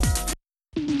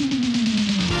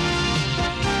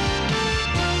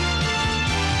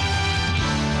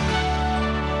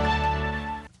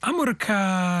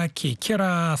Amurka ke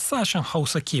kira sashen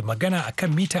Hausa ke magana a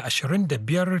kan mita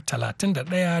 25,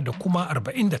 31 da kuma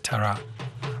 49.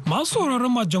 Masu sauraron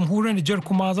ma jamhuriyar Nijar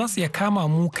kuma za su iya kama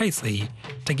mu kai tsaye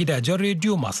ta gidajen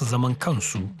rediyo masu zaman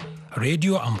kansu,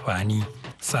 rediyo amfani,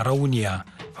 sarauniya,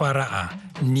 fara'a,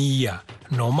 niyya,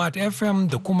 nomad FM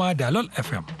da kuma dalol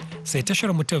FM. Sai tashar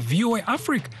mu ta VOA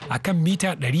Africa a kan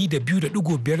mita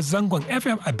 200.5 zangon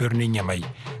FM a birnin Yamai.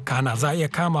 Kana za a iya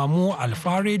kama mu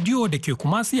Alfa Radio da ke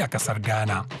Kumasi a kasar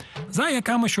Ghana. Za a iya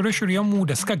kama shirye-shiryenmu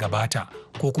da suka gabata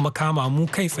ko kuma kama mu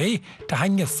kai tsaye ta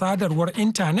hanyar sadarwar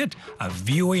intanet a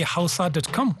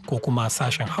voahausa.com ko kuma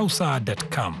sashen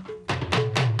hausa.com.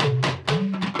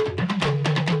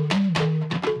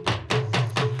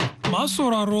 Masu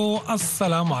sauraro,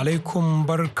 Assalamu alaikum,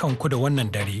 barkanku da wannan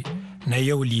dare. Na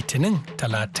yau Litinin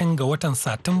 30 ga watan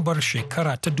Satumbar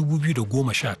shekara ta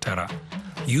 2019.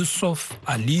 Yusuf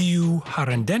Aliyu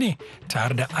Harandane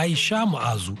tare da Aisha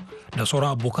Mu'azu da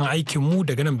sauran abokan aikinmu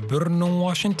daga nan birnin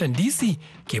Washington DC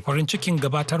ke farin cikin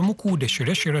gabatar muku da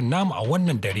shirye-shiryen namu a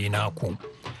wannan dare naku.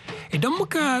 Idan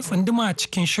muka tsunduma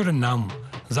cikin shirin namu,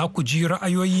 za ku ji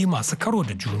ra'ayoyi masu karo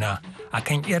da juna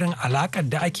akan irin alaƙar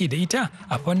da ake da ita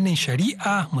a fannin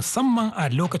shari'a, musamman a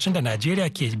lokacin da Najeriya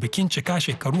ke bikin cika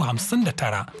shekaru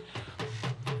 59.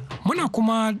 Muna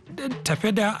kuma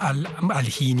tafe da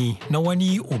alhini na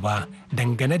wani uba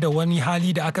dangane da wani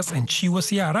hali da aka tsanci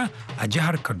wasu yara a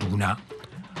jihar Kaduna,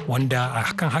 wanda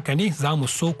a kan haka ne za mu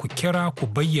so ku kira ku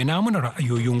bayyana mana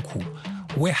ra'ayoyinku.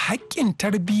 Wai haƙƙin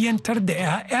tarbiyyantar da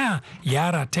 'ya'ya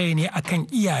yara ta ne akan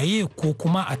iyaye ko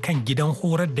kuma akan gidan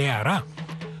horar da yara?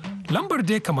 Lambar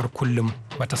dai kamar kullum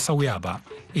bata sauya ba,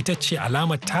 ita ce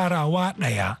alamar tarawa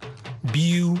 1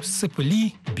 2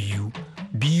 0 2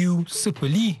 2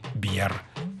 0 5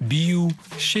 2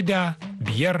 6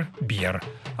 5 5.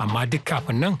 Amma duk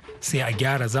kafin nan sai a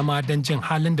gyara zama don jin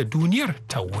halin da duniyar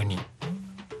ta wuni.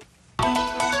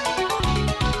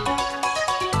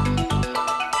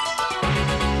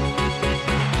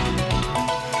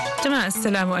 Jama'a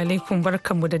assalamu alaikum,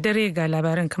 barkanmu da dare ga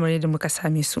labaran kamar yadda muka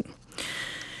same su.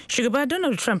 Shugaba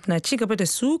Donald Trump na ci gaba da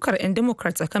sukar 'yan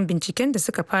Democrats akan binciken da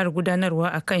suka fara gudanarwa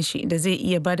a kan shi da zai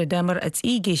iya ba da damar a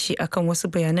tsige shi akan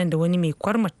wasu bayanan da wani mai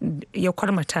ya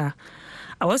kwarmata.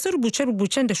 A wasu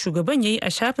rubuce-rubucen da shugaban ya yi a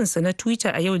shafinsa na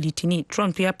Twitter a yau Litinin,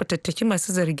 Trump ya fitattaki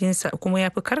masu zarginsa kuma ya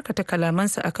fi karkata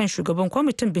kalamansa akan shugaban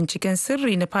kwamitin binciken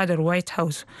sirri na fadar White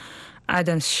House,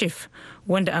 Adam Schiff,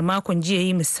 wanda a makon jiya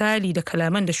yi misali da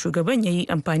kalaman da shugaban ya yi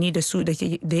amfani da su da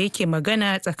yake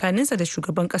magana tsakaninsa da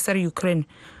shugaban kasar Ukraine,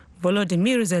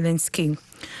 Volodymyr Zelensky.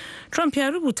 Trump ya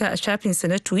rubuta a shafinsa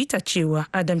na Twitter cewa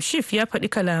Adam Schiff ya faɗi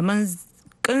kalaman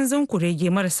ƙanzon kurege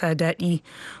marasa daɗi,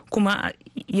 kuma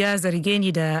ya zarge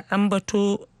ni da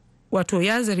ambato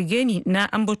na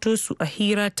ambato su a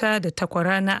hirata da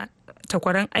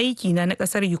takwaran aiki na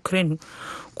ƙasar Ukraine,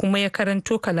 kuma ya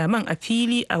karanto kalaman a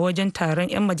fili a wajen taron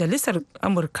 'yan majalisar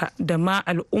Amurka da ma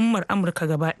al'ummar Amurka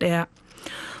gaba ɗaya.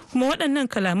 Kuma waɗannan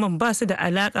kalaman ba su da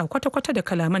alaƙa kwata-kwata da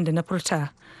kalaman da na furta.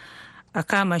 A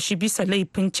kama shi bisa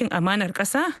laifin cin amanar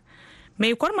ƙasa?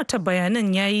 Mai kwarmata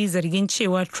bayanan ya yi zargin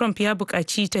cewa Trump ya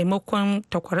buƙaci taimakon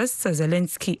takwararsa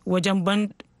Zelensky wajen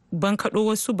bankaɗo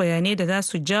wasu bayanai da za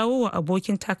su jawo wa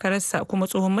abokin takararsa kuma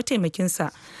tsohon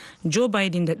mataimakinsa Joe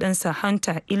Biden da ɗansa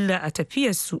Hunter illa a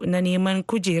tafiyarsu na neman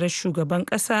kujerar shugaban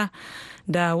ƙasa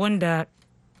da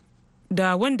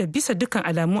wanda bisa dukkan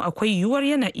alamu akwai yiwuwar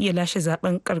yana iya lashe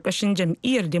zaben karkashin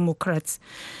jam'iyyar Democrats.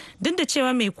 Duk da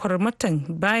cewa mai kwarmatan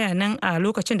baya nan a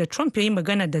lokacin da Trump ya yi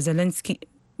magana da Zelensky,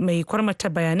 mai kwarmata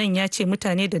bayanan ya ce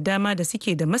mutane da dama da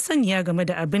suke da masaniya game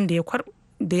da abin da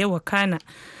ya wakana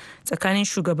tsakanin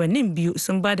shugabannin biyu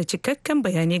sun ba da cikakken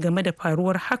bayanai game da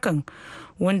faruwar hakan,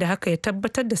 wanda haka ya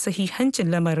tabbatar da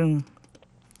sahihancin lamarin.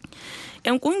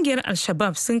 'Yan kungiyar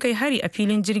Al-Shabaab sun kai hari a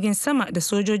filin jirgin sama da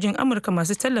sojojin Amurka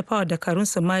masu tallafawa dakarun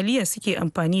Somaliya suke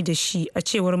amfani da shi, a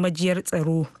cewar majiyar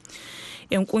tsaro.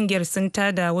 'Yan kungiyar sun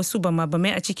tada wasu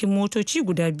bama-bamai a cikin motoci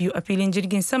guda biyu a filin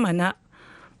jirgin sama na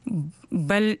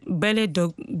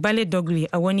Baledogle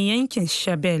a wani yankin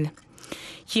Shabelle,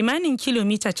 kimanin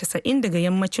kilomita 90 daga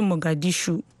yammacin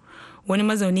Mogadishu. Wani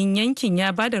mazaunin yankin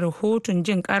ya ba da rahoton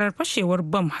jin karar fashewar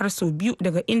bam har sau biyu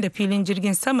daga inda filin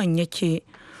jirgin saman yake.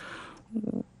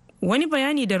 Wani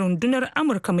bayani da rundunar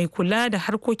Amurka mai kula da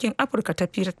harkokin Afirka ta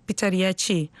fitar ya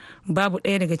ce babu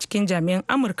ɗaya daga cikin jami'an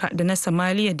Amurka da na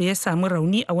Somalia da ya samu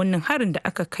rauni a wannan harin da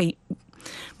aka kai.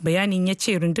 Bayanin ya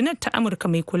ce rundunar ta Amurka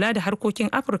mai kula da harkokin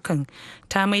Afirkan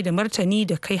ta mai da martani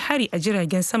da kai hari a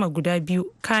jiragen sama guda biyu,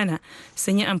 kana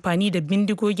sun yi amfani da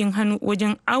bindigogin hannu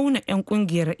wajen auna 'yan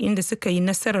kungiyar, inda suka yi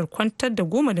nasarar kwantar da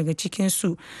 10 daga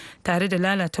cikinsu tare da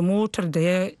lalata motar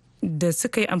da da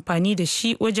suka yi amfani da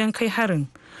shi wajen kai harin.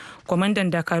 Kwamandan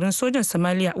dakarun sojan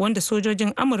Somalia wanda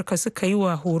sojojin Amurka suka yi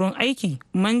wa horon aiki,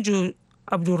 Manjo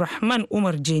Abdulrahman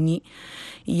Umar Jeni,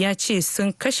 ya ce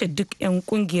sun kashe duk 'yan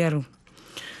kungiyar.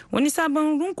 Wani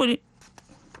sabon runkuri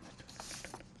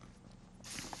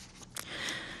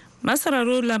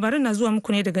masararo labaran na zuwa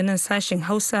muku ne daga nan sashen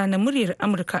Hausa na muryar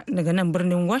Amurka daga nan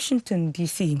birnin Washington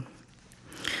DC.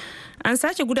 An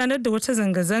sake gudanar da wata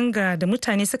zanga-zanga da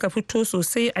mutane suka fito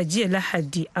sosai a jiya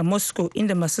Lahadi a Moscow,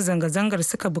 inda masu zanga-zangar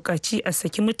suka buƙaci a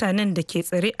saki mutanen da ke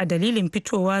tsare a dalilin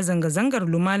fitowa zanga-zangar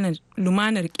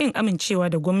lumanar ƙin amincewa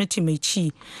da gwamnati mai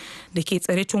ci da ke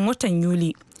tsare tun watan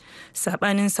Yuli.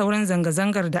 Saɓanin sauran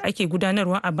zanga-zangar da ake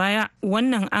gudanarwa a baya,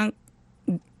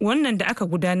 wannan da aka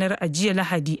gudanar a jiya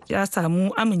Lahadi ya samu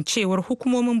amincewar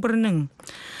hukumomin birnin.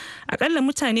 Akalla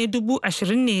mutane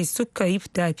 20,000 ne suka yi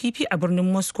fifi a birnin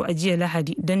Moscow a jiya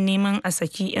Lahadi don neman a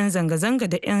saki 'yan zanga-zanga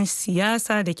da 'yan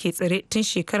siyasa da ke tsare tun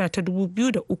shekara ta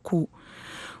 2003.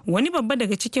 Wani babba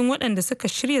daga cikin waɗanda suka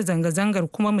shirya zanga-zangar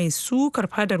kuma mai sukar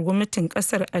fadar gwamnatin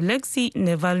ƙasar, Alexei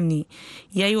Navalny,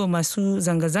 ya yi wa masu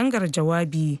zanga-zangar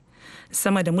jawabi.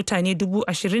 Sama da mutane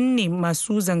 20,000 ne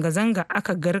masu zanga-zanga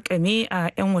aka garkame a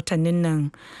 'yan watannin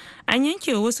nan. An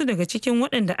yanke wasu daga cikin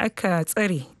waɗanda aka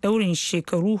tsare ɗaurin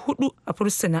shekaru 4 a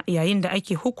fursuna, yayin da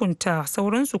ake hukunta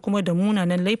sauransu kuma da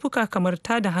munanan laifuka kamar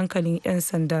tada hankalin 'yan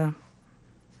sanda.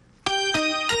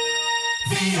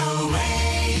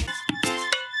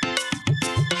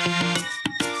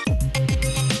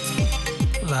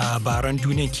 Labaran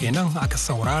duniya kenan aka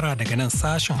saurara daga nan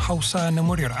sashen Hausa na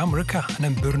muryar Amurka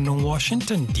nan birnin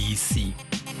Washington DC.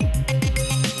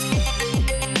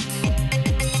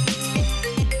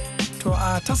 To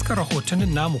a taskar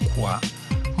rahotannin namu kuwa,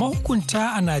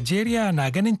 mahukunta a Najeriya na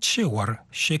ganin cewar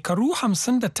shekaru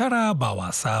 59 ba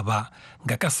wasa ba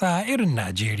ga ƙasa irin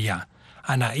Najeriya.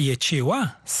 Ana iya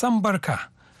cewa san barka,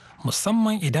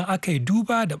 musamman idan aka yi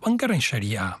duba da ɓangaren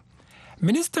shari'a.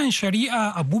 Ministan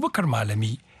Shari'a Abubakar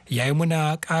Malami ya yi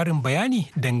muna ƙarin bayani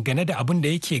dangane da abin da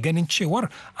yake ganin cewar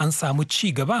an samu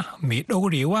ci gaba mai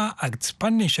ɗaurewa a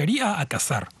fannin shari'a a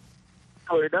ƙasar.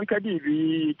 Idan ka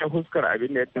dibi ta fuskar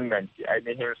abin da ya danganci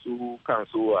ainihin su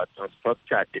kansu wato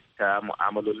structure ta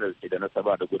mu'amalolin da ke da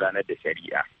nasaba da gudanar da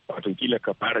shari'a, wato kila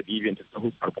ka fara dibin ta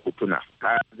fuskar kotuna,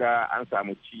 ka ga an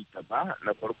samu ci gaba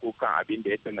na farko kan abin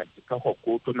da ya danganci kafa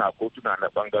kotuna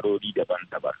na bangarori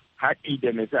daban-daban, haɗi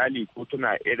da misali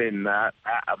kotuna irin na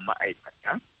ɗa'an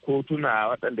ma'aikata,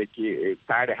 kotuna waɗanda ke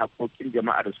kare haƙƙoƙin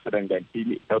jama'a da suka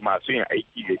danganci da masu yin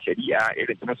aiki da shari'a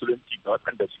irin ta musulunci ga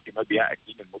waɗanda suke mabiya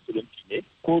addinin musulunci ne,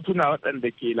 kotuna waɗanda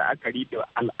ke la'akari da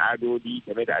al'adodi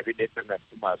game da abin da ya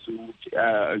danganci masu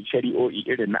shari'o'i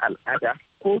irin na al'ada,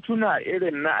 kotuna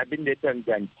irin na abin da ya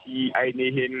danganci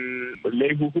ainihin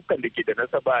laifukan da ke da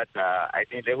nasaba da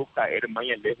ainihin laifuka irin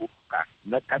manyan laifuka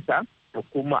na ƙasa, da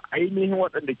kuma ainihin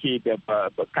waɗanda ke da ba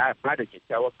da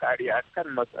kyakkyawar kariya kan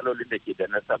matsalolin da ke da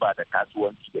nasaba da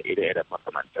kasuwanci da ire-iren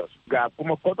makamantansu. Ga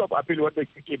kuma Court of Appeal wanda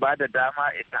suke ba da dama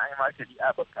idan an yi ma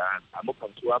shari'a ba ka samu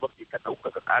kansuwa ba ka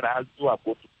ɗaukaka ƙara har zuwa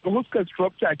kotu. Ta fuskar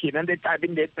structure kenan dai ta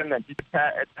abin da ya danganci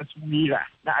ta taswira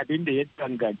na abin da ya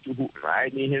danganci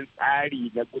ainihin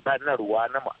tsari na gudanarwa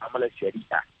na mu'amalar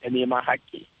shari'a da neman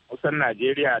haƙƙi. Kusan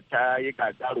Najeriya ta yi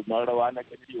gagarumar rawa na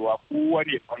ganewa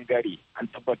kowane bangare an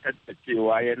tabbatar da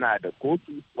cewa yana da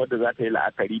kotu wadda za ta yi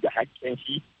la'akari da haƙƙin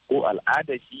shi ko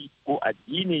al'adar shi ko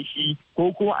addinin shi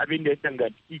ko kuma abin da ya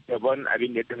danganci daban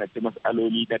abin da ya danganci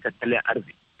matsaloli na tattalin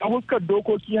arziki. Ta fuskar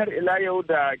dokoki har ila yau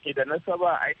da ke da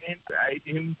nasaba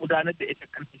ainihin gudanar da ita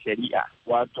kanta shari'a,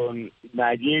 wato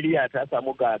Najeriya ta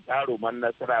samu gagarumar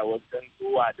nasara wajen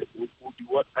zuwa da dokoki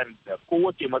waɗanda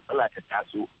kowace matsala ta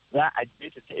taso za a je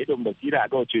ta idon basira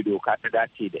ga wace doka ta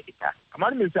dace da ita.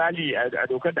 Kamar misali a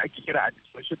dokar da ake kira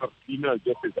Administration of Criminal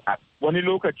Justice Act, wani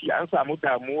lokaci an samu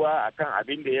damuwa akan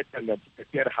abin da ya danganci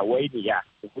tafiyar hawainiya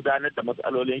da gudanar da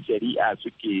matsalolin shari'a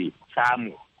suke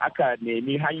samu. Aka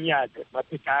nemi hanya da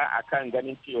mafita akan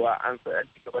ganin cewa an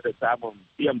ci gaba da samun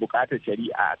biyan bukatar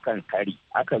shari'a akan kari.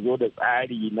 Aka zo da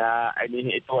tsari na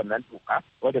ainihin ita wannan doka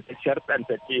wadda ta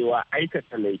sharɗanta cewa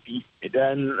aikata laifi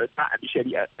idan ta abi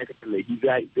shari'a aikata laifi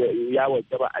ya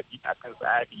wajaba a ji akan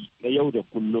tsari na yau da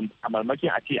kullum, a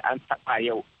marmakin a ce an taɓa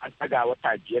yau an taga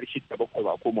wata 5, 6, 7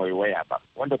 ba ko mai waya ba,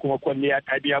 wanda kuma kwalliya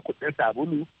ta biya kuɗin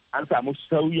sabulu. An samu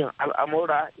sauyin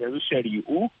al'amura, yanzu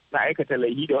shari'u na aikata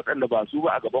laifi da waɗanda ba su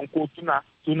ba a gaban kotuna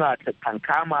suna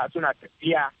kankama suna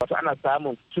tafiya, wato ana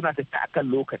samun suna tafiya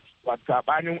akan lokaci, wato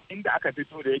sabanin inda aka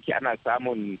fito da yake ana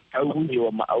samun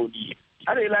taurewar ma'auni.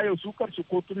 Har ila yau su kansu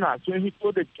kotuna sun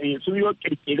hito da sun yi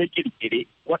kirkire-kirkire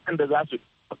waɗanda za su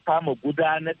kama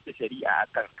gudanar da shari'a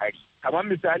akan kari. Kamar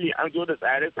misali an zo da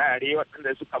tsare-tsare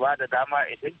waɗanda suka ba da dama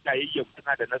idan jayayyar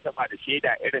kuna da nasaba da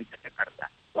shaida irin ta takarda.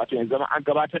 Wato yanzu an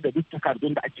gabatar da duk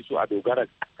takardun da ake so a dogara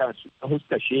kansu ta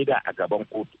huskar shaida a gaban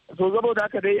kotu. So saboda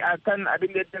haka dai akan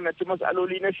abin da ya danganci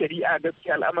matsaloli na shari'a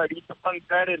gaskiya al'amari ta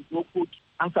bangaren dokoki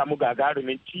an samu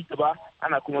gagarumin ci gaba,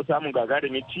 ana kuma samun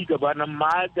gagarumin ci gaba na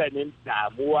maganin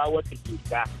damuwa wata ke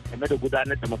ta game da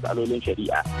gudanar da matsalolin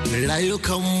shari'a.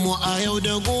 Rayukanmu a yau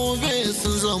da gobe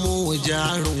sun zamo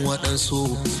jarin waɗansu,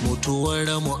 mutuwar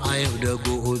mu a yau da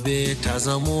gobe ta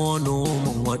zamo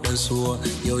noman waɗansu,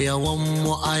 yau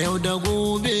yawanmu a yau da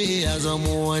gobe ya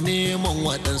zamo neman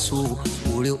waɗansu,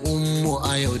 ƙuri'unmu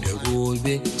a yau da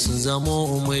gobe sun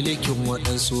zamo mulkin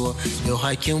waɗansu, yau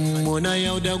hakinmu na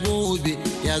yau da gobe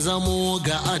ya zamo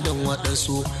ga adon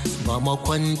waɗansu, ba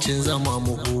makwancin zama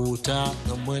mu huta.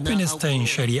 Ministan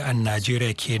shari'ar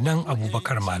Najeriya kenan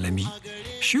Abubakar Malami.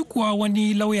 Shi kuwa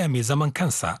wani lauya mai zaman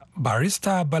kansa,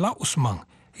 barista Bala Usman,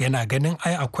 yana ganin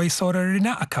ai akwai sauran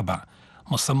rina a kaba,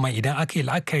 musamman idan aka yi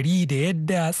la'akari da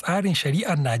yadda tsarin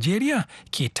shari'ar Najeriya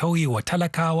ke tauye wa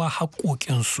talakawa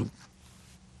haƙoƙinsu.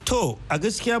 To, a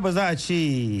gaskiya ba za a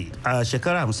ce a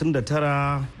shekara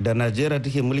 59 da Najeriya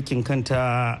take mulkin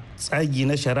kanta tsagi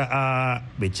na shari'a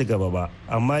bai ci gaba ba.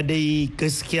 Amma dai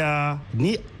gaskiya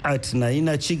ni a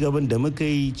tunanina ci gaban da muka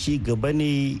yi ci gaba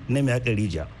ne na mai haƙa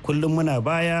rija. Kullum muna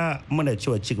baya muna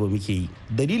cewa ci gaba muke yi.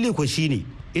 Dalili ko shine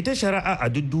ita shari'a a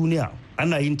duk duniya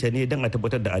ana yin ta ne don a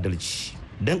tabbatar da adalci.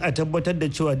 Don a tabbatar da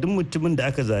cewa duk mutumin da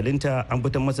aka zalunta an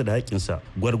fitar masa da haƙƙinsa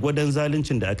gwargwadon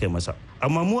zaluncin da aka yi masa.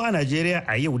 Amma mu a Najeriya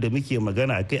a yau da muke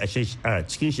magana a kai a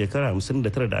cikin shekara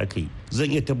 59 da aka yi, zan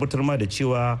iya tabbatar ma da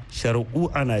cewa shari'u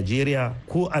a Najeriya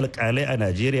ko alƙalai a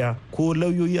Najeriya ko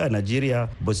lauyoyi a Najeriya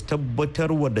ba su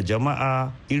tabbatar wa da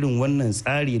jama'a irin wannan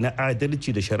tsari na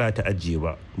adalci da shari'a ta ajiye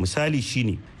ba. Misali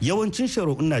shine yawancin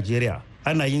shari'un Najeriya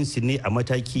ana yin su ne a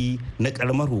mataki na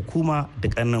karamar hukuma da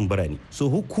ƙananan birane. So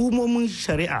hukumomin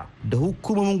shari'a da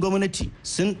hukumomin gwamnati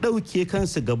sun ɗauke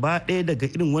kansu gaba ɗaya daga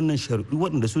irin wannan shari'u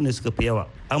waɗanda su ne suka fi yawa.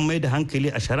 An mai da hankali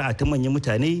a shari'a ta manyan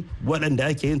mutane waɗanda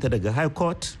ake yin ta daga high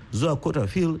court zuwa court of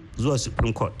appeal zuwa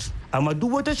supreme court. Amma duk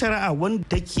wata shari'a wanda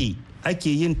ake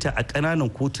yin ta a ƙananan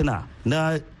kotuna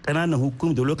na ƙananan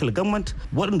hukumi da local government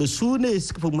waɗanda su ne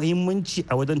suka fi muhimmanci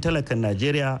a wajen talakan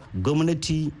Najeriya,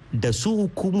 gwamnati da su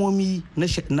hukumomi na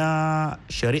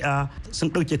shari'a sun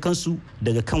ɗauke kansu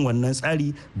daga kan wannan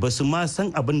tsari, ba su ma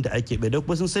san abin da ake bai da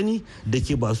kuma sun sani da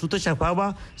ke ba su ta shafa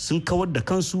ba, sun kawar da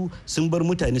kansu sun bar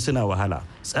mutane suna wahala.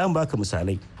 Tsayan baka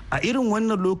misalai a irin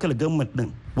wannan local government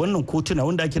din, wannan kotuna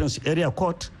wanda ake kiransu area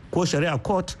court ko shari'a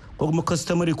court ko kuma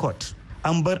customary court,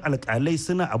 an bar alkalai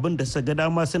suna abin da suka ga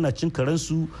dama suna cin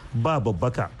karensu ba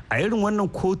babbaka. A irin wannan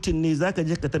kotun ne zaka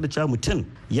je ka tada cewa mutum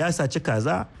ya saci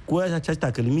kaza ko ya saci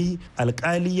takalmi,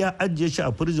 alkali ya ajiye shi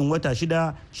a firjin wata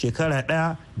 6 shekara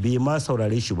 1 bai ma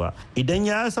saurare shi ba. Idan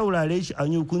ya saurare shi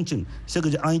an yi hukuncin sai ka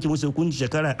ji an yanke masa hukunci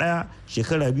shekara 1,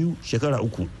 shekara 2, shekara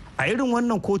 3. A irin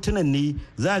wannan kotunan ne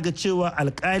za ga cewa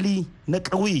alkali na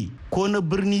ƙauye ko na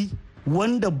birni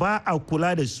wanda ba a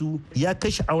kula da su ya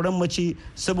kashe auren mace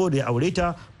saboda ya aure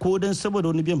ta ko don saboda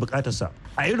wani biyan bukatarsa.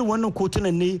 A irin wannan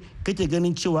kotunan ne kake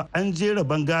ganin cewa an je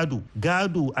raban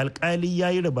gado alkali ya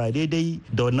yi raba daidai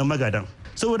da wannan magadan.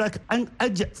 Saboda an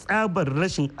ajiye tsabar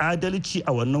rashin adalci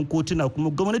a wannan kotuna kuma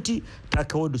gwamnati ta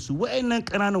kawar da su. Wa'annan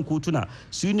ƙananan kotuna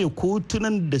su ne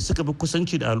kotunan da suka fi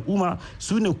kusanci da al'umma,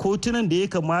 su ne kotunan da ya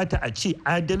kamata a ce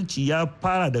adalci ya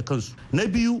fara da kansu. Na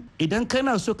biyu, idan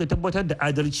kana so ka tabbatar da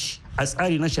adalci a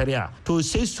tsari na shari'a to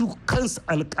sai su kansu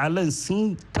alƙalan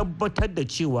sun tabbatar da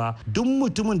cewa duk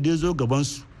mutumin da ya zo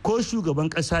gabansu ko shugaban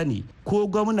ƙasa ne ko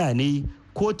gwamna ne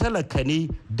ko talaka ne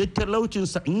duk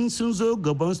talaucinsa in sun zo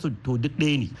gabansu to duk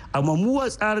ɗaya ne. Amma mu a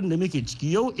tsarin da muke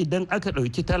ciki yau idan aka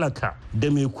ɗauki talaka da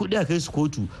mai kuɗi a kai su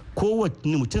kotu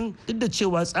kowane mutum, duk da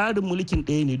cewa tsarin mulkin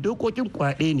ɗaya ne, dokokin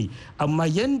kwaɗe ne, amma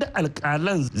yanda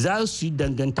alƙalan za su yi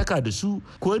dangantaka da su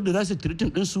ko yadda za su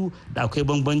tiritin ɗinsu da akwai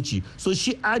bambanci. So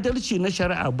shi adalci na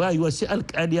shari'a ba yiwa sai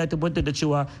alƙali ya tabbatar da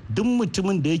cewa duk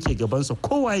mutumin da yake gabansa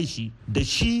kowa shi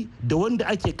da wanda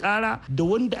ake ƙara da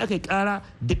wanda aka ƙara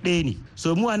duk ɗaya ne.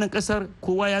 So mu a nan ƙasar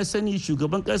kowa ya sani,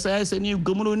 shugaban ƙasa ya sani,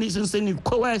 gwamnoni sun sani,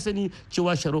 kowa ya sani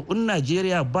cewa shari'un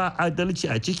Najeriya ba adalci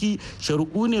a ciki.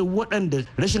 Shari'u ne waɗanda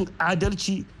rashin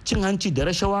adalci, cin hanci da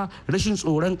rashawa, rashin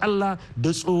tsoron Allah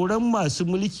da tsoron masu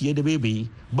mulki ya dabaibaye.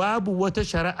 Babu wata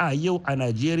shari'a yau a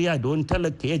Najeriya da wani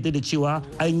talaka yadda da cewa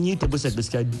an yi ta bisa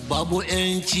gaskiya. Babu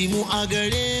yanci mu a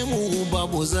gare mu,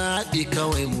 babu zaɓi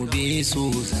kawai mu bi su,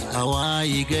 a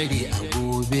wayi gari a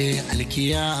gobe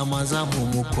alkiyama za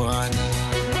mu kwana.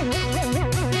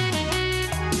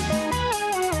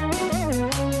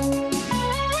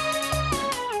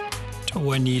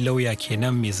 wani lauya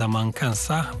kenan mai zaman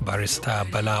kansa barista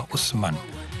Bala Usman.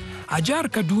 A jihar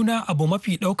Kaduna abu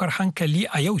mafi ɗaukar hankali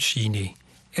a yau shine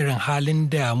irin halin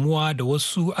damuwa da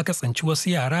wasu aka tsinci wasu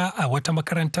yara a wata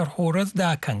makarantar horas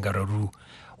da kangararru,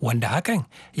 wanda hakan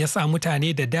ya sa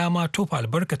mutane da dama tofa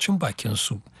albarkacin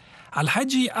bakinsu.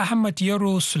 Alhaji Ahmad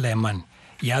Yaro Suleiman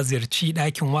ya ziyarci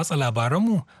ɗakin watsa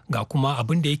labaranmu ga kuma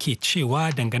abin da yake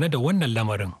cewa dangane da wannan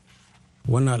lamarin.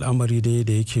 Wannan al'amari dai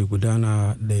da yake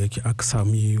gudana da yake aka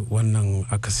sami wannan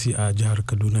akasi a jihar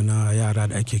Kaduna na yara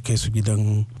da ake kai su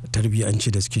gidan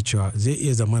tarbiyyanci da suke cewa zai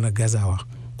iya zama na gazawa,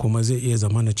 kuma zai iya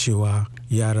zama na cewa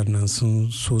yaran nan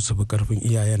sun so su bi karfin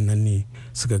iyayen nan ne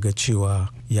suka ga cewa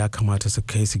ya kamata su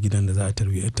kai su gidan da za a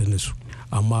tarbiyyantar da su.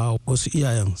 Amma wasu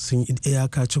iyayen sun yi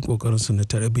iyakacin kokarinsu na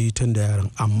tarbiyyantar da yaran,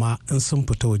 amma in sun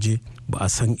fita waje ba a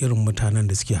san irin mutanen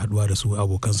da suke haduwa da su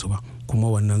abokansu ba, kuma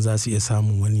wannan za su iya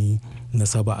samun wani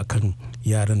nasaba akan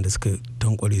yaran da suka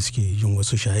tankware suke yin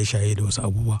wasu shaye-shaye da wasu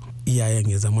abubuwa. Iyayen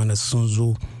ya zama na sun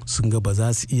zo sun ga ba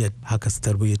za su iya haka su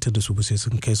tarbiyyantar da su ba sai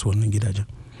sun kai su wannan gidajen.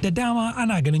 Da dama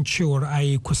ana ganin cewar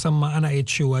ai kusan ma ana iya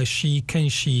cewa shi kan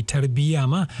shi tarbiyya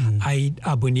ma ai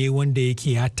abu ne wanda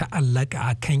yake ya ta'allaka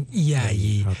a kan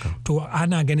iyaye. To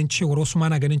ana ganin cewar wasu ma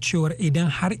na ganin cewar idan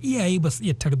har iyaye ba su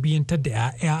iya tarbiyyantar da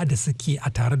 'ya'ya da suke a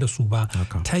tare da su ba,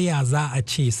 ta ya za a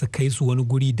ce su kai su wani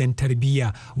guri don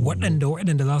tarbiyya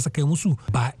waɗanda za su kai musu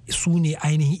ba su ne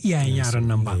ainihin iyayen yaran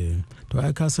nan ba. To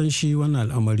ai ka san shi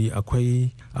wannan al'amari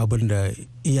akwai abin da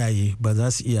iyaye ba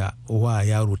za su iya wa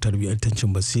yaro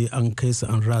tarbiyyantancin ba sai an kai su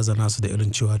an razana su da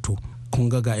irin cewa to kun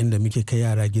ga inda muke kai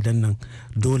yara gidan nan,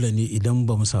 dole ne idan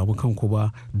ba mu samu kanku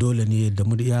ba, dole ne da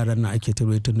mu yaran nan ake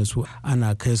tarbiyyantar da su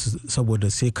ana kai su saboda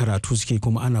sai karatu suke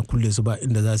kuma ana kulle su ba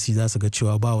inda za su ga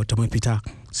cewa ba wata mafita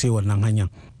sai wannan hanyar.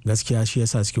 Gaskiya shi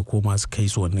yasa suke koma su kai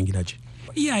su wannan gidaje.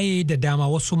 Iyaye da dama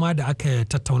wasu ma da aka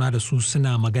tattauna da su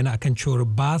suna magana akan cewar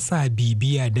ba sa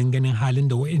bibiya don ganin halin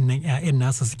da wa'annan 'ya'yan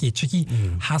nasa suke ciki.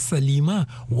 Hasali ma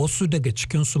wasu daga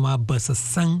cikinsu ma ba su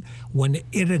san wani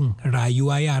irin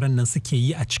rayuwa yaran nan suke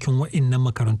yi a cikin wa'annan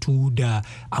makarantu da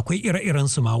akwai ire-iren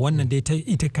su ma. Wannan dai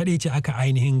ita kaɗai ce aka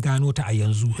ainihin gano ta a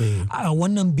yanzu.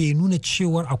 Wannan bai nuna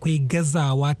cewar akwai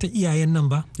gazawa ta iyayen nan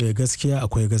ba? Gaskiya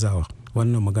akwai gazawa.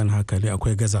 Wannan magana haka ne,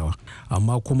 akwai gazawa,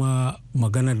 amma kuma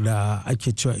maganar da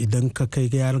ake cewa idan ka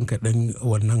kai yaron ka dan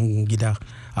wannan gida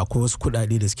akwai wasu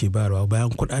kuɗaɗe da suke bayarwa.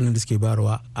 Bayan kuɗaɗen da suke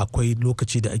bayarwa akwai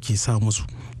lokaci da ake sa musu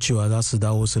cewa za su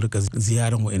dawo su rika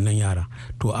ziyaran wa'annan yara.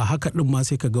 To a haka din ma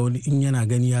sai ka ga wani in yana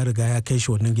gani ya riga ya kai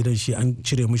shi wannan gidan, shi an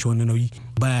cire mishi wani nauyi,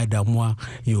 baya damuwa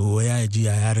ya ji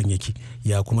ya yaron yake,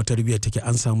 ya kuma tarbiyyar take,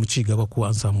 an samu ci gaba ko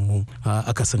an samu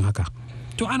akasin haka.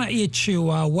 To ana iya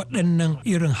cewa waɗannan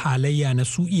irin halayya na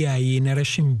su iyaye na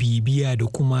rashin bibiya da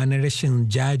kuma na rashin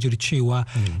jajircewa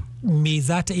me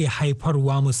za ta iya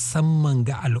haifarwa musamman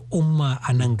ga al'umma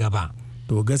a nan gaba?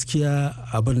 To gaskiya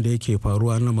abin da yake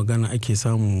faruwa na magana ake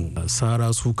samun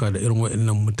sara suka da irin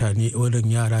waɗannan mutane,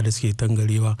 waɗannan yara da suke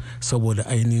tangarewa saboda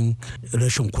ainihin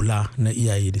rashin kula na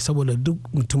iyaye. Saboda duk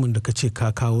mutumin da ka ce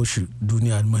ka kawo shi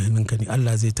duniya mahininka ne,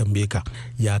 Allah zai tambaye ka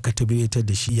ya ka tabbatar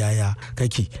da shi, yaya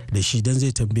kake da shi, dan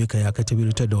zai tambaye ka ya ka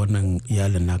tabbatar da wannan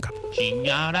iyalin naka. Shin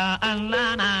yara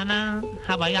Allah na nan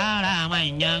haba yara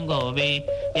manyan gobe,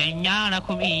 yan yara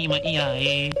kuma ma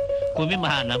iyaye, ku bi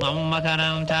malaman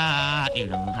makaranta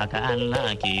irin haka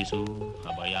Allah ke so.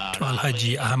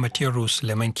 Alhaji Ahmad Yaro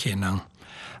Suleiman kenan.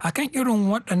 Akan irin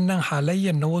waɗannan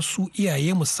halayyar na wasu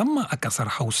iyaye musamman a ƙasar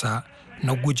Hausa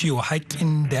na gujewa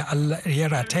haƙƙin da Allah ya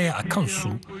rataya a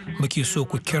kansu, muke so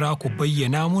ku kira ku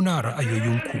bayyana muna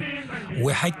ra'ayoyinku.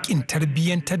 Wai haƙƙin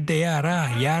tarbiyyantar da yara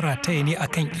ya rataya ne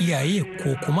akan iyaye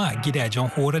ko kuma gidajen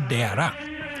horar da yara?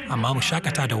 Amma mu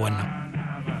shakata da wannan.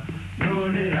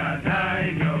 Duniya ta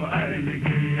yi kyau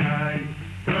arziki ya yi,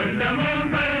 tun da mun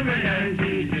karfe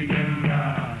yanci cikin ga.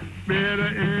 Bera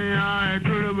in ya yi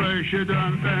turbar shi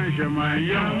don ɗan shi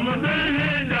manyan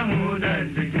musulmi da mu da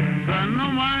cikin sannu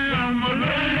manyan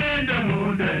musulmi da mu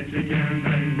da cikin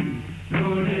gani.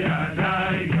 Duniya ta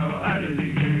yi kyau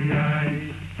arziki ya yi,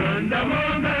 tun da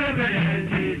mun karfe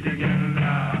yanci cikin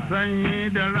ga. Sanyi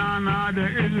da rana da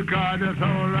iska da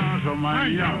sauransu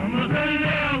manyan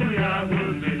musulmi ya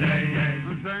gudu daidai.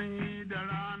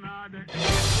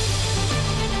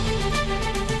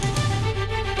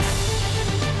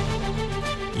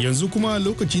 Yanzu kuma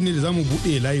lokaci ne da za mu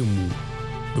buɗe layinmu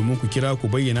domin ku kira ku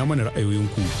bayyana mana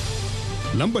ra'ayoyinku.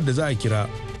 Lambar da za a kira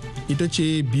ita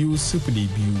ce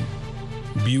 202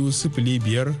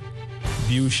 205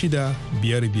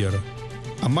 2655.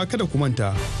 Amma kada ku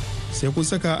manta sai kun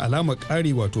saka alamar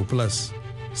ƙari wato plus,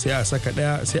 sai a saka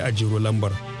ɗaya sai a jero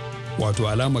lambar wato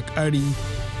alamar ƙari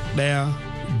 1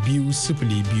 2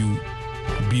 0 2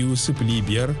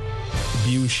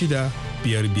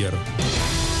 205-26-biyar.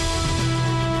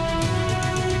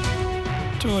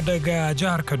 To daga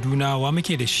jihar Kaduna wa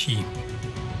muke da shi?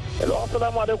 Hello,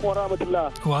 assalamu alaikum wa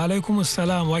rahmatullah. Wa alaikum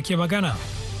assalam, wa ke magana?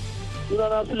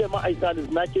 Sunana Suleiman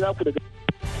Aisalis, na kira ku daga.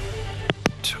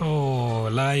 To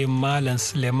layin Malam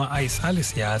Suleiman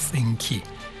Aisalis ya tsinke.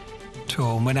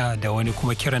 To muna da wani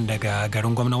kuma kiran daga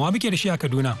garin gwamna. Wa muke da shi a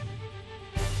Kaduna?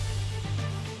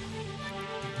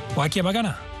 Wa ke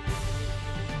magana?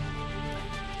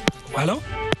 Hello?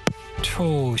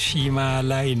 To shi ma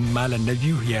layin Malam na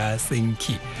biyu ya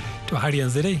tsinke. To har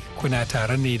yanzu dai kuna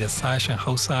tare ne da sashen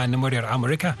Hausa na muryar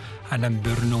Amurka a nan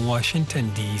birnin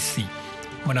Washington DC.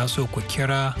 Muna so ku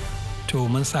kira, to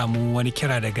mun samu wani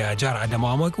kira daga jihar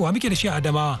Adamawa. Wa muke da shi a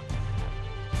Adamawa?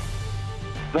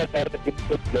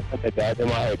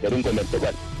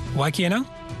 Wa kenan?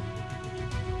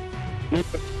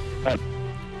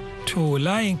 To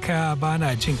layinka ba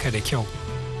na jinka da kyau.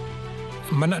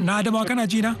 Na Adamawa kana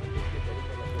ji na?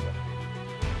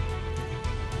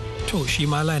 To shi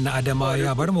ma layin na Adamawa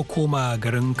ya bar mu koma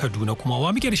garin Kaduna kuma.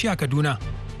 Wa muke da shi a Kaduna?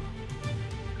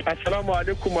 Assalamu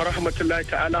alaikum wa rahmatullahi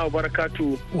ta'ala wa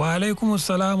barakatu. Wa alaikum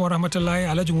assalam wa rahmatullahi,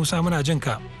 Alhaji Musa muna jin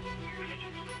ka.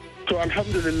 To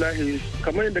alhamdulillah,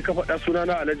 kamar yadda ka faɗa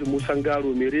sunana Alhaji Musa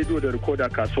Garo mai rediyo da rikoda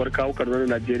kasuwar kawo Kaduna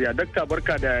Najeriya. Dakta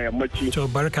barka da yammaci. To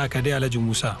barka ka dai Alhaji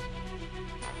Musa.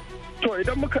 To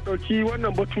idan muka ɗauki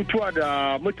wannan batutuwa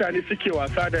da mutane suke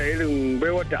wasa da irin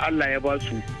baiwar da Allah ya ba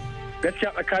su.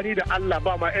 Gaskiya tsakani da Allah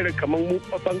ba ma irin kamar mu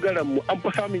bangaren mu an fi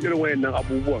samun irin wayannan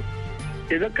abubuwan.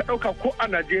 Idan ka ɗauka ko a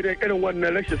Najeriya irin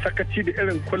wannan rashin sakaci da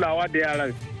irin kulawa da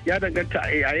yaran ya danganta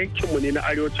a yankinmu ne na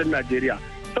arewacin Najeriya.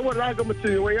 Saboda za ga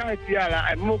mutum wai ya haifi yara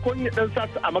a maimakon ya dan sa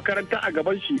su a makaranta a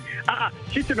gaban shi, a'a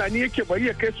shi tunani yake bari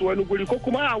ya kai su wani guri, ko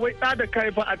kuma a wai ɗa da ka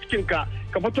haifa a cikin ka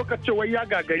fito ka ce wai ya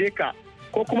gagare ka,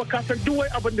 ko kuma ka san duk wai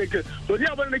abin da yake. To ni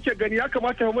abin da nake gani ya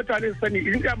kamata mutane su sani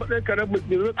in ya matsayin ka na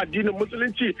addinin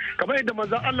musulunci, kamar yadda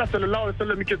manzon Allah sallallahu alaihi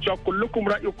wasallam yake cewa kullukum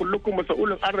ra'i kullukum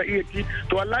mas'ulun an ra'iyati,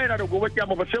 to wallahi yana da gobe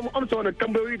kiyama ba sai mu amsa wannan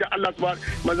tambayoyi da Allah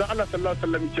manzon Allah sallallahu alaihi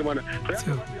wasallam yake mana.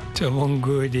 To mun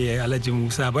gode Alhaji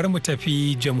Musa, bari mu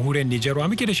tafi jamhuriyar Nijar. Wa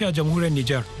muke da shi a jamhuriyar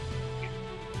Nijar?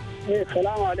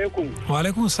 Assalamu alaikum. Wa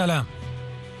alaikum salam.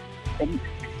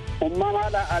 Umma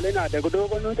Malam Alina daga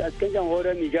dogon nuti a cikin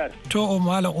jamhuriyar Nijar. To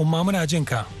Malam Umma muna jin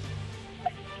ka.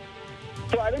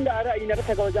 To abin da ra'ayi na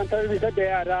rasa ga wajen tarbiyyar da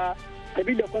yara,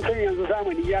 sabida kun san yanzu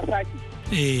zamani ya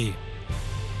saki.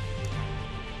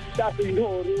 Da su yi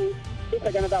horo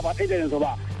duka gana da ba ɗaya da yanzu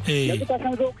ba. Yanzu ka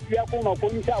san zo ya koma ko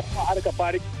nisa a kuma harkar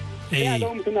fariki. Ya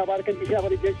zama mutum na barkan shi na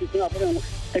farin jinsi suna farin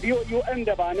tabiyoyi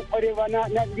waɗanda ba na ƙware ba na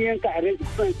yanka a rai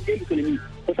suna cikin musulmi.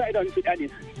 Ku sa idan su ɗane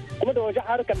su. Kuma da wajen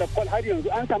harkar da kwal har yanzu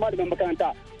an samu da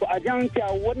makaranta, to a jan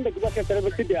wanda gaba sai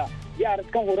tarbiyyar da yara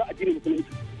kan horo a jini musulunci.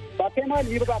 Ba kai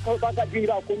malami ba ka jini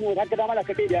ba ko mu haka dama da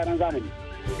kai da yaran zamani.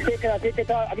 Sai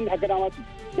ta abin da haka dama su.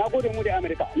 Na gode mu da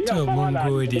Amerika. To mun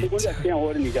gode.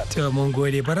 To mun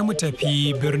gode. Bari mu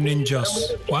tafi birnin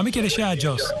Jos. Wa muke da shi a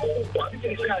Jos?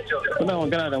 Kuna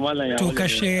magana da Malam ya. To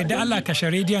kashe da Allah kashe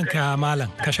rediyon ka Malam.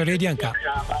 Kashe rediyon ka.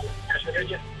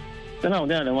 Tana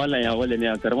magana da Malam Yawale ne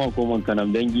a karamar hukumar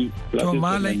Kanam Dangi. To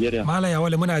Malam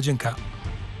Yawale muna jin ka.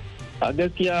 A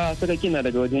gaskiya sakaki na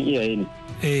daga wajen iyaye ne.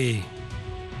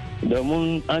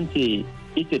 Domin an ce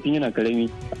ita tun yana karami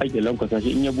ake lankwasa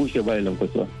shi in ya bushe ba ya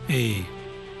lankwasuwa.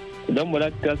 Idan ba za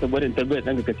ka kasa barin tarbiyyar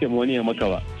ɗanka ka ce ma wani ya maka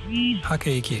ba. Haka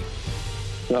yake.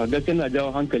 To a gaskiya na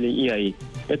jawo hankalin iyaye.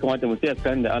 Ya kamata mu tsaya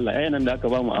tsakanin da Allah. Yayan nan da aka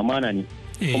ba mu amana ne.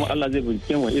 Kuma Allah zai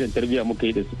bincike mu irin tarbiyya muka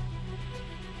yi da su.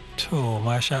 To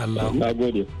masha Allah. Na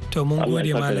gode. To mun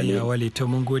gode Malam Yawale, to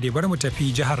mun gode. Bari mu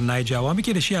tafi jihar Niger. Wa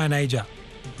muke da shi a Niger?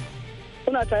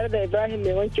 Kuna tare da Ibrahim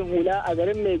mai wankin hula a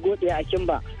garin mai gode a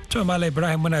Kimba. To Malam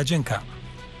Ibrahim muna jin ka.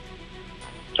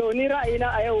 To ni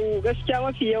ra'ayina a yau gaskiya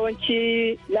mafi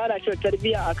yawanci lalacewar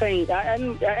tarbiyya akan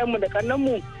ƴaƴanmu da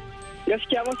kannanmu,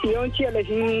 gaskiya mafi yawanci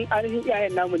ainihin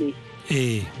iyayen namu ne.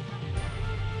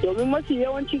 Domin mafi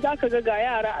yawanci za ka ga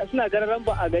yara suna gararan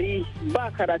ba a gari,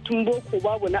 ba karatun boko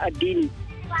babu na addini.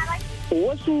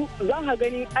 Wasu za ka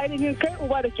gani ainihin kai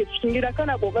uba da ke cikin gida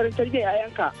kana kokarin tarbiyyar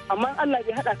yayanka, amma Allah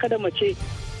bai haɗa ka da mace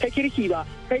ta kirki ba,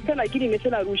 kai kana gini ne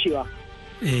tana rushewa.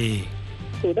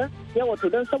 To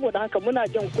don saboda haka muna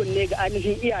jan kunne ga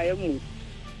ainihin iyayenmu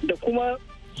da kuma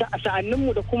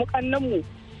sa'anninmu da kuma kannanmu,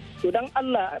 to don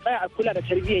Allah a tsaya a kula da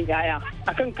tarbiyyar yaya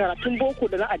akan karatun boko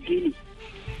da na addini.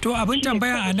 To abin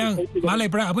tambaya a nan, Malam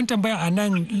Ibrahim, abin tambaya a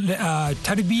nan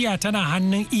tarbiyya tana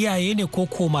hannun iyaye ne ko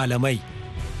malamai?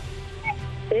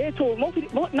 To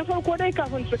na farko dai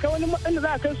kafin su kai wani matsayin da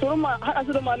za a kai su haɗa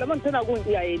su da malaman tana gun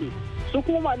iyaye ne. su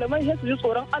kuma malamai sai su ji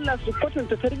tsoron Allah su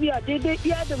kwatanta tarbiyya daidai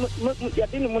iya da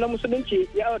addinin mu na musulunci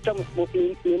ya awata mu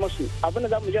masu abin da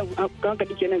zamu jan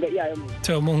hankali kenan ga iyayenmu.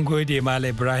 To mun gode Malam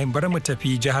Ibrahim, bari mu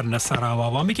tafi jihar Nasarawa.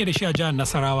 Wa muke da shi a jihar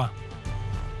Nasarawa?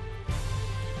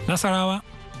 Nasarawa?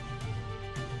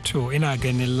 To ina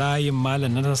ganin layin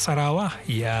Malam na Nasarawa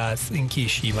ya tsinke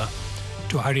shi ba.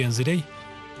 To har yanzu dai.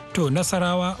 To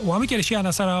Nasarawa, wa muke da shi a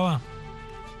Nasarawa?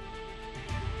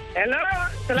 Hello,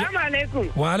 salamu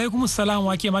alaikum. Wa alaikum salam,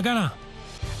 wa ke magana?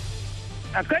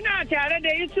 Kana tare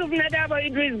da Yusuf na Daba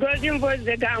Idris Golden Voice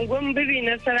daga Angon Biri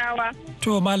Nasarawa.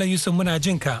 To Malam Yusuf muna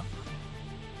jin ka.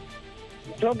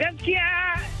 To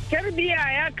gaskiya tarbiyya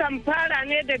ya kan fara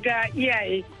ne daga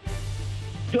iyaye.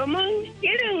 Domin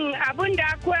irin abin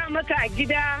da koya maka a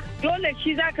gida dole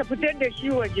shi za ka fitar da shi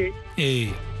waje.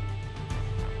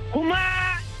 Kuma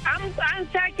an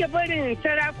sake barin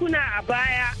sarakuna a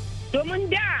baya. Domin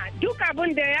da duk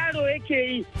abin da yaro yake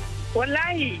yi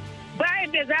wallahi ba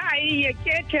da za a yi ya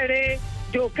ketare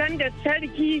dokan da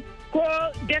sarki ko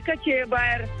da kake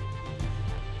bayar.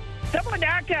 Saboda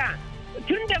haka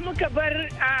tun da muka bar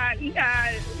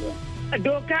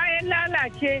doka ya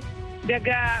lalace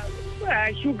daga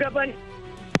shugaban.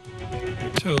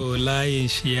 To layin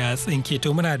shi ya tsinke.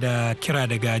 To muna da kira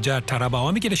daga jihar Taraba.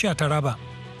 Wa muke da shi a Taraba?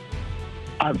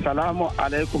 Assalamu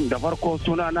alaikum, da farko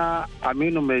sunana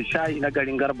Aminu mai shayi na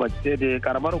garin Garba ce da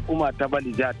karamar hukuma ta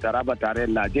Bali jihar Taraba tarayyar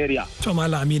Najeriya. To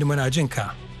Malam Aminu muna jin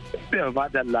ka.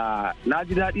 Madalla, na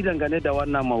ji daɗi dangane da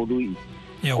wannan maudu'i.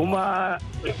 Kuma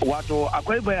wato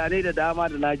akwai bayanai da dama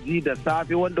da na ji da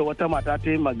safe wanda wata mata ta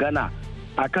yi magana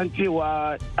akan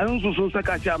cewa an su sun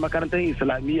saka shi a makarantar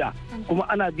Islamiyya kuma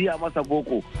ana biya masa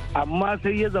boko, amma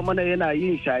sai ya zamana yana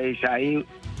yin shaye-shaye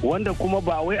wanda kuma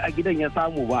ba wai a gidan ya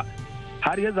samu ba.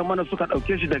 Har ya zamana suka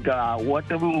ɗauke shi daga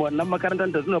wannan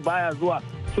makarantar da suna baya zuwa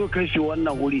so kai shi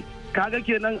wannan wuri. Kaga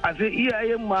kenan a sai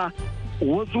iyayen ma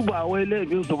wasu ba wai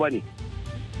laifinsu ba ne.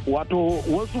 Wato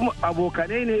wasu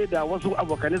abokanai ne da wasu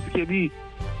abokanai suke bi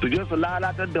su je su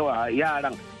lalatar da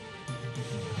yaran.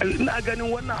 Ina ganin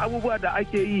wannan abubuwa da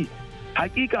ake yi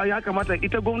hakika ya kamata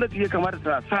ita gwamnati ya kamata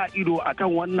ta sa ido akan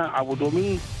wannan abu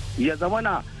domin ya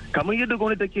zamana kamar yadda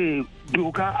gwamnati take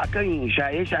doka akan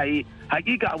shaye-shaye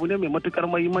hakika abu ne mai matukar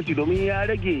muhimmanci domin ya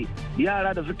rage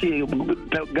yara da suke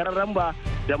gararan ba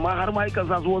da ma har ma yakan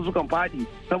sa su wasu kan fadi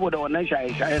saboda wannan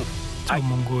shaye-shayen.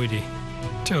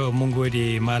 To mun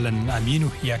gode Malam Aminu,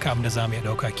 ya kam da zamu ya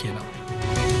dauka kenan.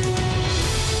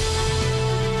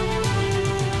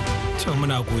 To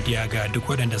muna godiya ga duk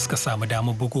waɗanda suka samu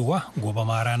damar bugowa. Gobe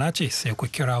ma rana ce, sai ku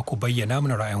kira ku bayyana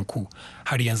mana ra'ayinku.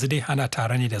 Har yanzu dai ana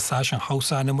tare ne da sashen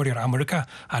Hausa na muryar Amurka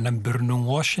a nan birnin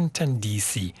Washington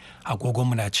DC.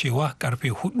 Agogon muna cewa karfe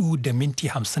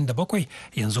 4:57,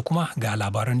 yanzu kuma ga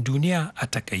labaran duniya a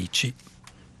takaice.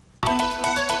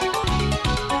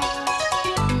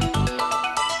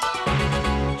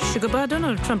 Shugaba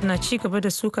Donald Trump na ci gaba da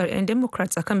sukar 'yan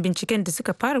Democrats akan binciken da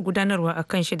suka fara gudanarwa a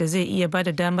kan shi da zai iya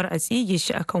bada damar a tsige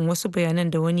shi akan wasu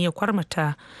bayanan da wani ya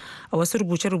kwarmata. A wasu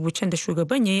rubuce-rubucen da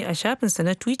shugaban ya yi a shafinsa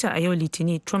na Twitter a yau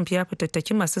Litinin, Trump ya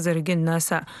fitattaki masu zargin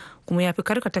nasa kuma ya fi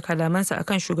karkata kalamansa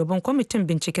akan shugaban kwamitin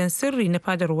binciken sirri na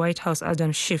fadar White House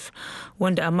Adam Schiff,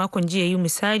 wanda a makon jiya yi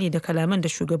misali da kalaman da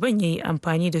shugaban ya yi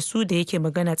amfani da su da yake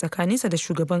magana tsakaninsa da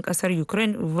shugaban kasar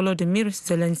Ukraine Volodymyr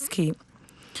Zelensky.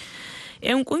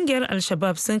 'Yan kungiyar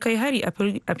Al-Shabaab sun kai hari a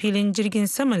filin jirgin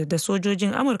sama da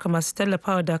sojojin Amurka masu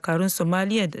tallafawa dakarun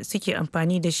Somaliya da suke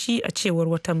amfani da shi a cewar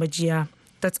wata majiya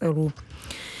ta tsaro.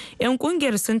 'Yan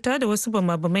kungiyar sun tada wasu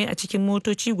bama-bamai a cikin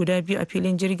motoci guda biyu a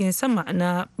filin jirgin sama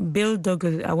na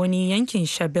Beldogle a wani yankin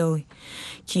Shabelle,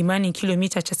 kimanin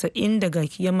kilomita 90 daga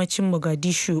yammacin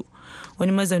Mogadishu.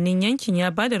 Wani mazaunin yankin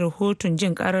ya ba da rahoton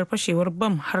jin karar fashewar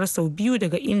bam har sau biyu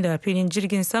daga inda filin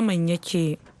jirgin saman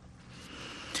yake.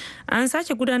 An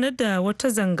sake gudanar da wata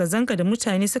zanga-zanga da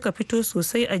mutane suka fito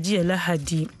sosai a jiya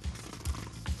Lahadi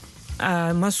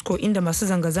a Moscow, inda masu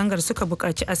zanga-zangar suka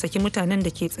buƙaci a saki mutanen da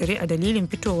ke tsare a dalilin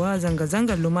fitowa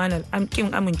zanga-zangar lumanar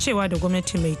kin amincewa da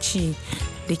gwamnati mai ci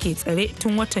da ke tsare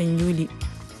tun watan Yuli.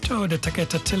 To da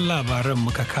takaitattun labaran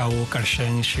muka kawo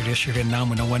ƙarshen shirye-shiryen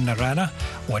namu na wannan rana,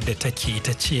 wadda take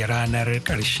ita ce ranar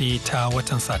ƙarshe ta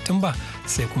watan Satumba,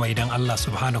 sai kuma idan Allah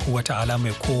subhanahu wa ta'ala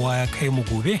mai kowa ya kai mu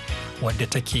gobe, wadda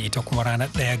take ita kuma ranar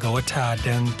 1 ga wata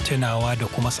don tunawa da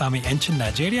kuma samun 'yancin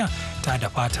Najeriya, ta da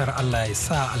fatar Allah ya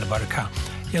sa albarka.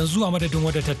 Yanzu a madadin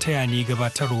wadda ta taya ni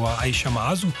gabatarwa Aisha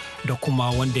Ma'azu da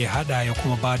kuma wanda ya hada ya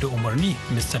kuma ba da umarni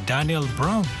Mr. Daniel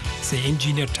Brown, sai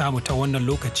injiniyar tamu ta wannan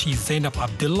lokaci Zainab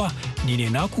Abdullah, ni ne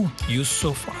naku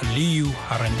Yusuf Aliyu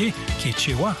Harande ke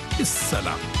cewa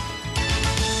issalam.